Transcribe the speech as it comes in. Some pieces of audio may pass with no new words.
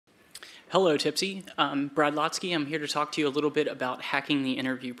Hello, Tipsy. I'm Brad Lhotsky. I'm here to talk to you a little bit about hacking the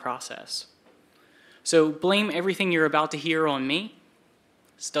interview process. So blame everything you're about to hear on me.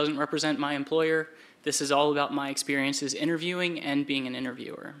 This doesn't represent my employer. This is all about my experiences interviewing and being an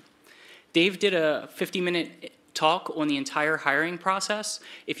interviewer. Dave did a 50-minute talk on the entire hiring process.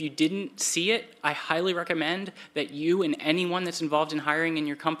 If you didn't see it, I highly recommend that you and anyone that's involved in hiring in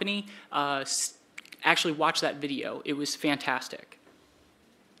your company actually watch that video. It was fantastic.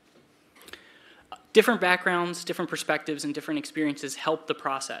 Different backgrounds, different perspectives, and different experiences help the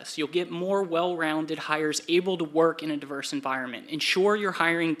process. You'll get more well-rounded hires able to work in a diverse environment. Ensure your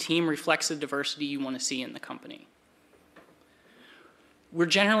hiring team reflects the diversity you want to see in the company. We're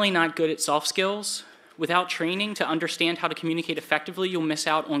generally not good at soft skills. Without training to understand how to communicate effectively, you'll miss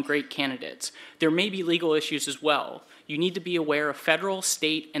out on great candidates. There may be legal issues as well. You need to be aware of federal,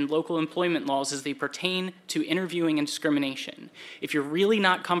 state, and local employment laws as they pertain to interviewing and discrimination. If you're really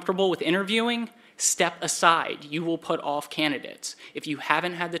not comfortable with interviewing, step aside. You will put off candidates. If you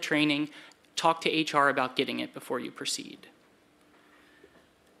haven't had the training, talk to HR about getting it before you proceed.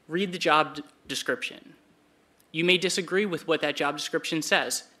 Read the job description. You may disagree with what that job description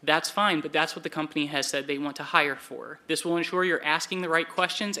says. That's fine, but that's what the company has said they want to hire for. This will ensure you're asking the right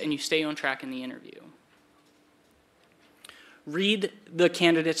questions and you stay on track in the interview. Read the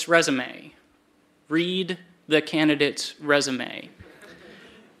candidate's resume. Read the candidate's resume.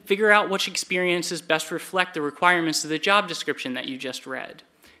 Figure out which experiences best reflect the requirements of the job description that you just read.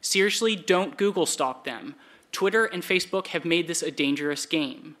 Seriously, don't Google stalk them. Twitter and Facebook have made this a dangerous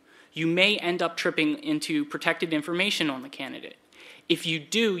game. You may end up tripping into protected information on the candidate. If you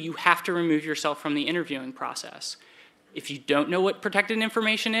do, you have to remove yourself from the interviewing process. If you don't know what protected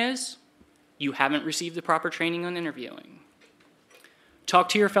information is, you haven't received the proper training on interviewing. Talk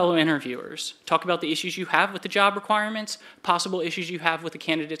to your fellow interviewers. Talk about the issues you have with the job requirements, possible issues you have with the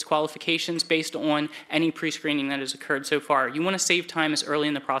candidate's qualifications based on any pre-screening that has occurred so far. You want to save time as early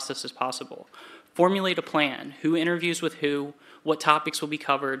in the process as possible. Formulate a plan. Who interviews with who, what topics will be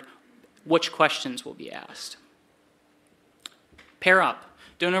covered, which questions will be asked. Pair up.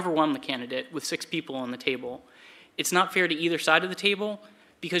 Don't overwhelm the candidate with 6 people on the table. It's not fair to either side of the table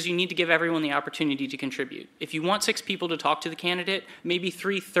because you need to give everyone the opportunity to contribute. If you want 6 people to talk to the candidate, maybe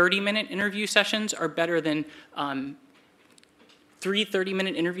 3 30-minute interview sessions are better than 3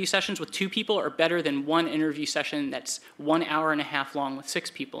 30-minute interview sessions with 2 people are better than 1 interview session that's 1 hour and a half long with 6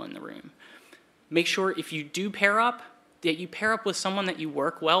 people in the room. Make sure if you do pair up, that you pair up with someone that you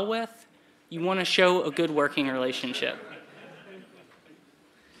work well with. You want to show a good working relationship.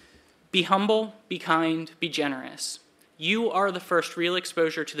 Be humble, be kind, be generous. You are the first real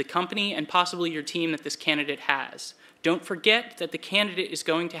exposure to the company and possibly your team that this candidate has. Don't forget that the candidate is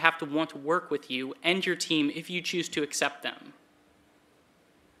going to have to want to work with you and your team if you choose to accept them.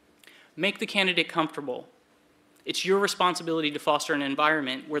 Make the candidate comfortable. It's your responsibility to foster an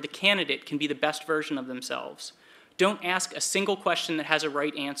environment where the candidate can be the best version of themselves. Don't ask a single question that has a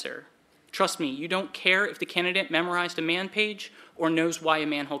right answer. Trust me, you don't care if the candidate memorized a man page or knows why a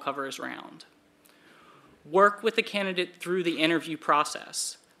manhole cover is round. Work with the candidate through the interview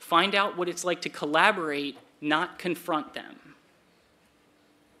process. Find out what it's like to collaborate, not confront them.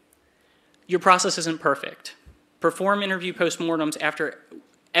 Your process isn't perfect. Perform interview postmortems after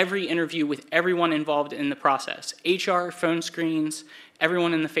every interview with everyone involved in the process. HR, phone screens,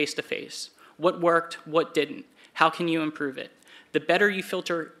 everyone in the face-to-face. What worked, what didn't? How can you improve it? The better you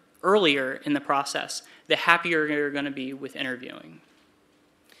filter earlier in the process, the happier you're going to be with interviewing.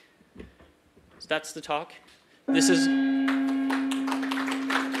 So that's the talk. That's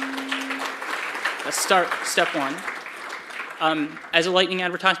step 1. As a lightning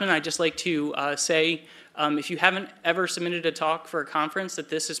advertisement, I'd just like to say, if you haven't ever submitted a talk for a conference, that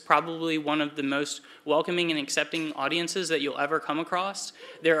this is probably one of the most welcoming and accepting audiences that you'll ever come across.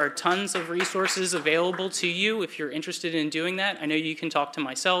 There are tons of resources available to you if you're interested in doing that. I know you can talk to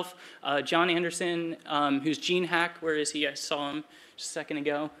myself, John Anderson, who's Gene Hack, where is he? I saw him just a second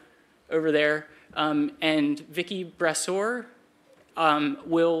ago over there, and Vicky Bressor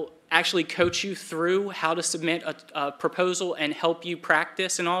will actually coach you through how to submit a proposal and help you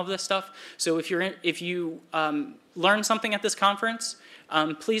practice and all of this stuff. So if you learn something at this conference,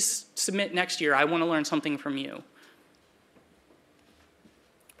 please submit next year. I want to learn something from you.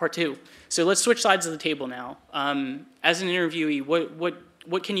 Part 2. So let's switch sides of the table now. As an interviewee,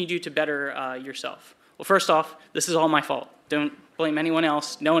 what can you do to better yourself? Well, first off, this is all my fault. Don't blame anyone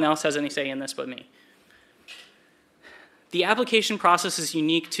else. No one else has any say in this but me. The application process is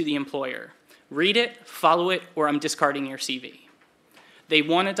unique to the employer. Read it, follow it, or I'm discarding your CV. They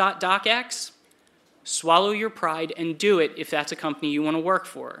want a .docx, swallow your pride and do it if that's a company you want to work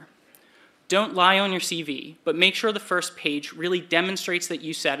for. Don't lie on your CV, but make sure the first page really demonstrates that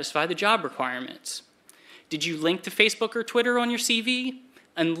you satisfy the job requirements. Did you link to Facebook or Twitter on your CV?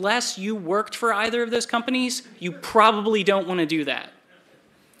 Unless you worked for either of those companies, you probably don't want to do that.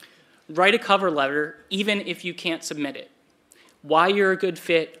 Write a cover letter, even if you can't submit it. Why you're a good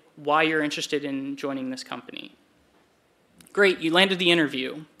fit, why you're interested in joining this company. Great, you landed the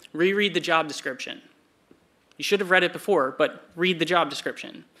interview. Reread the job description. You should have read it before, but read the job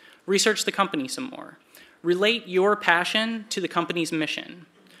description. Research the company some more. Relate your passion to the company's mission.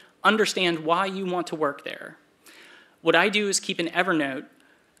 Understand why you want to work there. What I do is keep an Evernote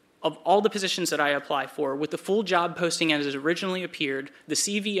of all the positions that I apply for with the full job posting as it originally appeared, the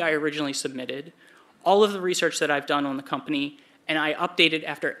CV I originally submitted, all of the research that I've done on the company, and I update it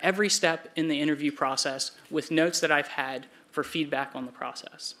after every step in the interview process with notes that I've had for feedback on the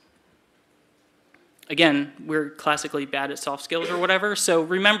process. Again, we're classically bad at soft skills or whatever, so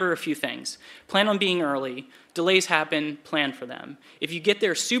remember a few things. Plan on being early. Delays happen, plan for them. If you get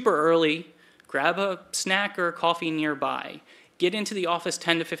there super early, grab a snack or a coffee nearby. Get into the office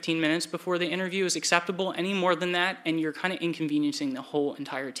 10 to 15 minutes before the interview is acceptable. Any more than that, and you're kind of inconveniencing the whole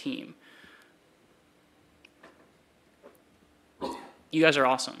entire team. You guys are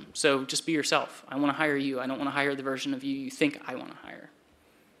awesome, so just be yourself. I want to hire you. I don't want to hire the version of you you think I want to hire.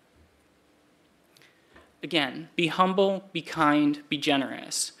 Again, be humble, be kind, be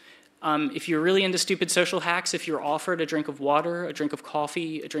generous. If you're really into stupid social hacks, if you're offered a drink of water, a drink of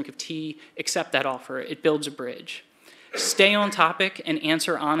coffee, a drink of tea, accept that offer. It builds a bridge. Stay on topic and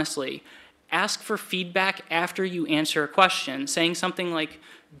answer honestly. Ask for feedback after you answer a question. Saying something like,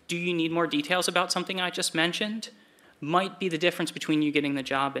 do you need more details about something I just mentioned? Might be the difference between you getting the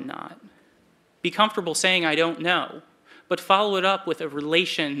job and not. Be comfortable saying, I don't know. But follow it up with a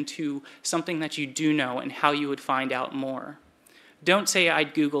relation to something that you do know and how you would find out more. Don't say,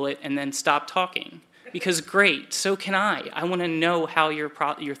 I'd Google it, and then stop talking. Because great, so can I. I want to know how your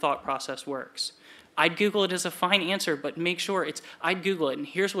thought process works. I'd Google it as a fine answer, but make sure it's, I'd Google it, and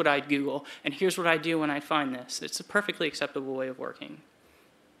here's what I'd Google, and here's what I do when I find this. It's a perfectly acceptable way of working.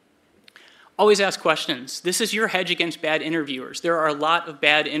 Always ask questions. This is your hedge against bad interviewers. There are a lot of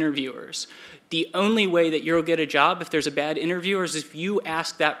bad interviewers. The only way that you'll get a job if there's a bad interviewer is if you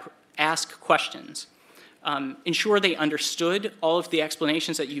ask questions. Ensure they understood all of the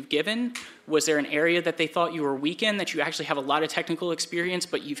explanations that you've given. Was there an area that they thought you were weak in, that you actually have a lot of technical experience,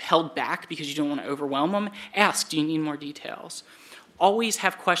 but you've held back because you don't want to overwhelm them? Ask, do you need more details? Always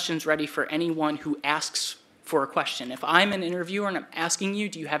have questions ready for anyone who asks for a question. If I'm an interviewer and I'm asking you,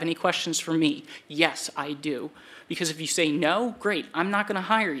 do you have any questions for me? Yes, I do. Because if you say no, great, I'm not going to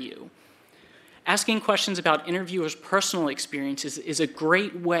hire you. Asking questions about interviewers' personal experiences is a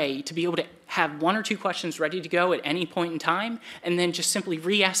great way to be able to have one or two questions ready to go at any point in time, and then just simply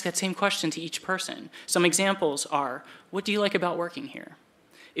re-ask that same question to each person. Some examples are, what do you like about working here?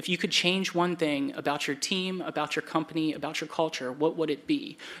 If you could change one thing about your team, about your company, about your culture, what would it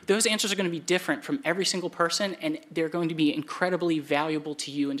be? Those answers are going to be different from every single person, and they're going to be incredibly valuable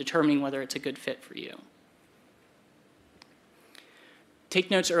to you in determining whether it's a good fit for you. Take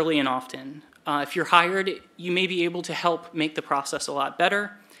notes early and often. If you're hired, you may be able to help make the process a lot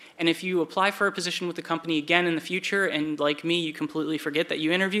better. And if you apply for a position with the company again in the future, and like me, you completely forget that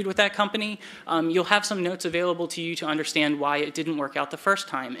you interviewed with that company, you'll have some notes available to you to understand why it didn't work out the first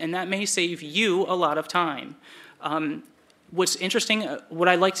time. And that may save you a lot of time. What's interesting, what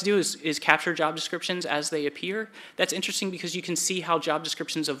I like to do is capture job descriptions as they appear. That's interesting because you can see how job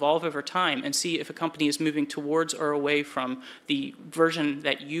descriptions evolve over time and see if a company is moving towards or away from the version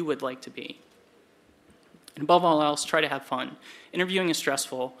that you would like to be. And above all else, try to have fun. Interviewing is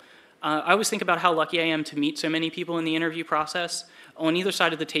stressful. I always think about how lucky I am to meet so many people in the interview process. On either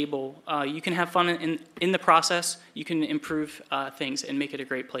side of the table, you can have fun in the process, you can improve things and make it a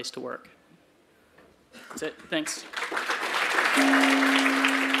great place to work. That's it, thanks.